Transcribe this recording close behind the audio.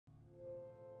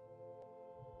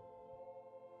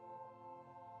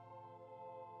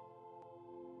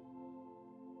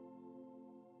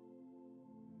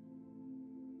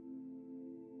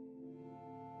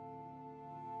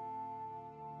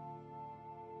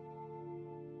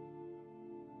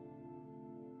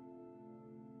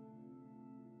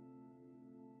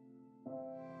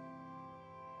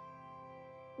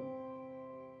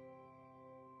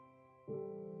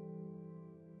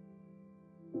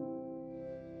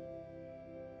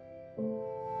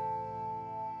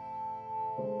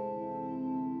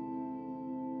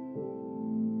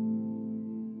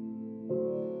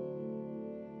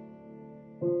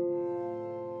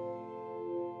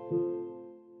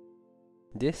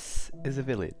This is a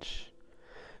village.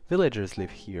 Villagers live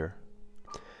here.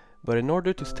 But in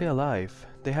order to stay alive,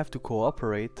 they have to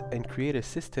cooperate and create a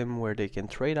system where they can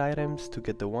trade items to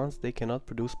get the ones they cannot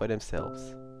produce by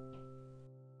themselves.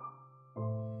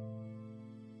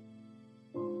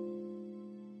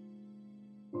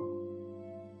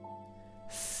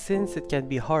 Since it can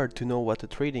be hard to know what the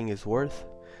trading is worth,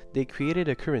 they created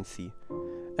a currency,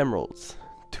 emeralds,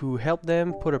 to help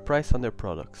them put a price on their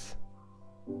products.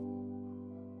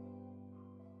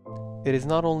 It is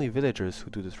not only villagers who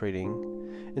do the trading.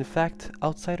 In fact,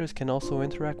 outsiders can also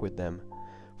interact with them.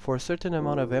 For a certain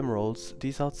amount of emeralds,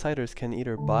 these outsiders can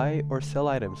either buy or sell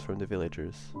items from the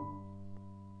villagers.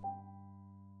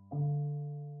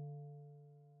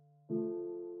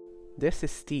 This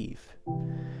is Steve.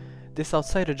 This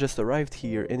outsider just arrived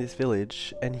here in this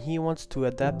village and he wants to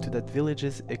adapt to that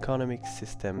village's economic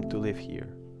system to live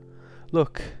here.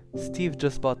 Look, Steve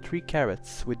just bought 3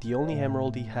 carrots with the only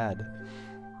emerald he had.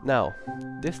 Now,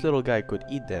 this little guy could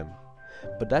eat them,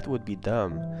 but that would be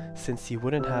dumb, since he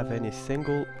wouldn't have any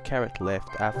single carrot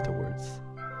left afterwards.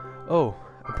 Oh,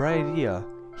 a bright idea!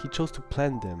 He chose to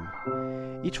plant them.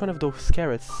 Each one of those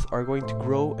carrots are going to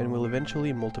grow and will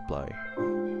eventually multiply.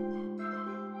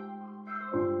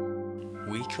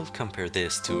 We could compare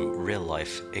this to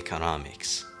real-life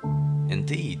economics.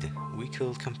 Indeed, we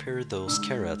could compare those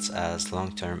carrots as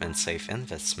long-term and safe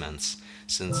investments,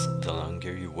 since the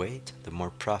longer you wait, the more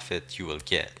profit you will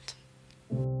get.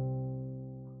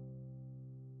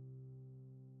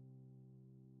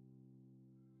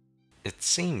 It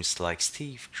seems like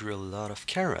Steve grew a lot of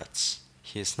carrots.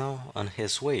 He is now on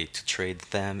his way to trade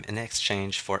them in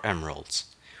exchange for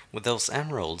emeralds. With those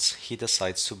emeralds, he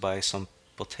decides to buy some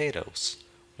potatoes,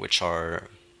 which are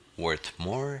worth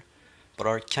more, but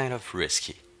are kind of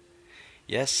risky.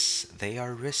 Yes, they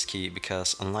are risky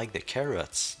because unlike the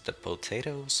carrots, the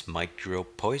potatoes might grow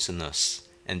poisonous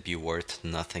and be worth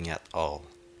nothing at all.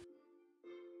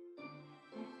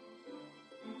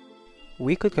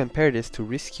 We could compare this to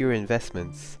riskier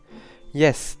investments.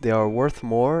 Yes, they are worth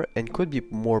more and could be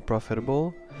more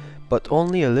profitable, but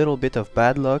only a little bit of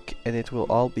bad luck and it will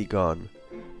all be gone.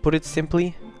 Put it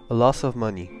simply, a loss of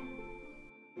money.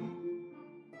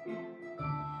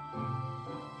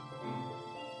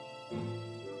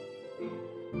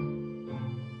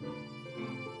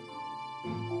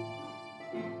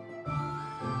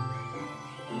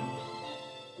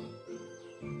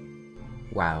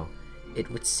 Wow, it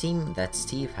would seem that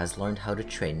Steve has learned how to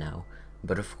trade now,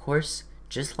 but of course,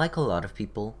 just like a lot of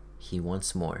people, he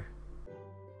wants more.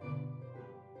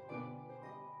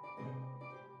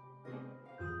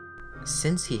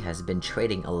 Since he has been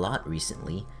trading a lot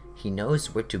recently, he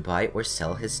knows where to buy or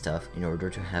sell his stuff in order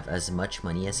to have as much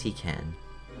money as he can.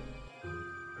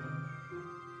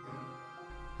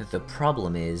 The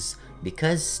problem is,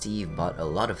 because Steve bought a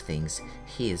lot of things,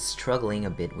 he is struggling a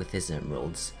bit with his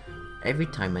emeralds. Every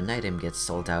time an item gets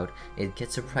sold out, it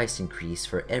gets a price increase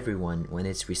for everyone when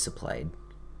it's resupplied.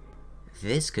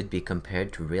 This could be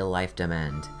compared to real-life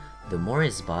demand. The more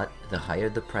is bought, the higher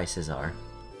the prices are.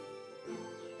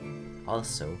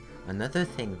 Also, another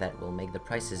thing that will make the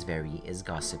prices vary is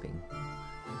gossiping.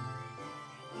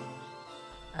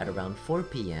 At around 4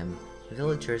 p.m.,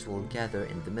 villagers will gather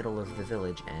in the middle of the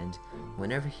village and,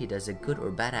 whenever he does a good or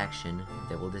bad action,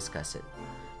 they will discuss it.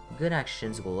 Good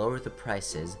actions will lower the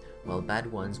prices, while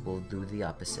bad ones will do the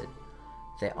opposite.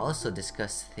 They also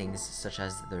discuss things such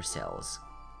as their sales.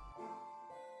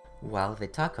 While they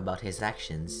talk about his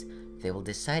actions, they will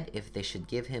decide if they should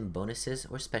give him bonuses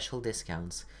or special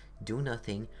discounts, do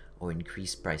nothing, or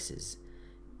increase prices.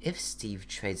 If Steve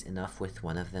trades enough with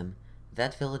one of them,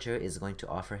 that villager is going to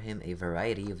offer him a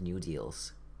variety of new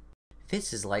deals.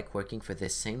 This is like working for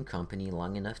this same company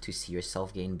long enough to see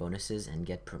yourself gain bonuses and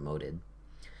get promoted,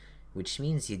 which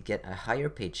means you'd get a higher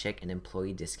paycheck and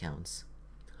employee discounts.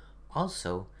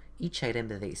 Also, each item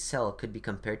that they sell could be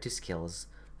compared to skills.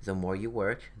 The more you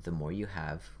work, the more you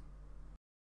have.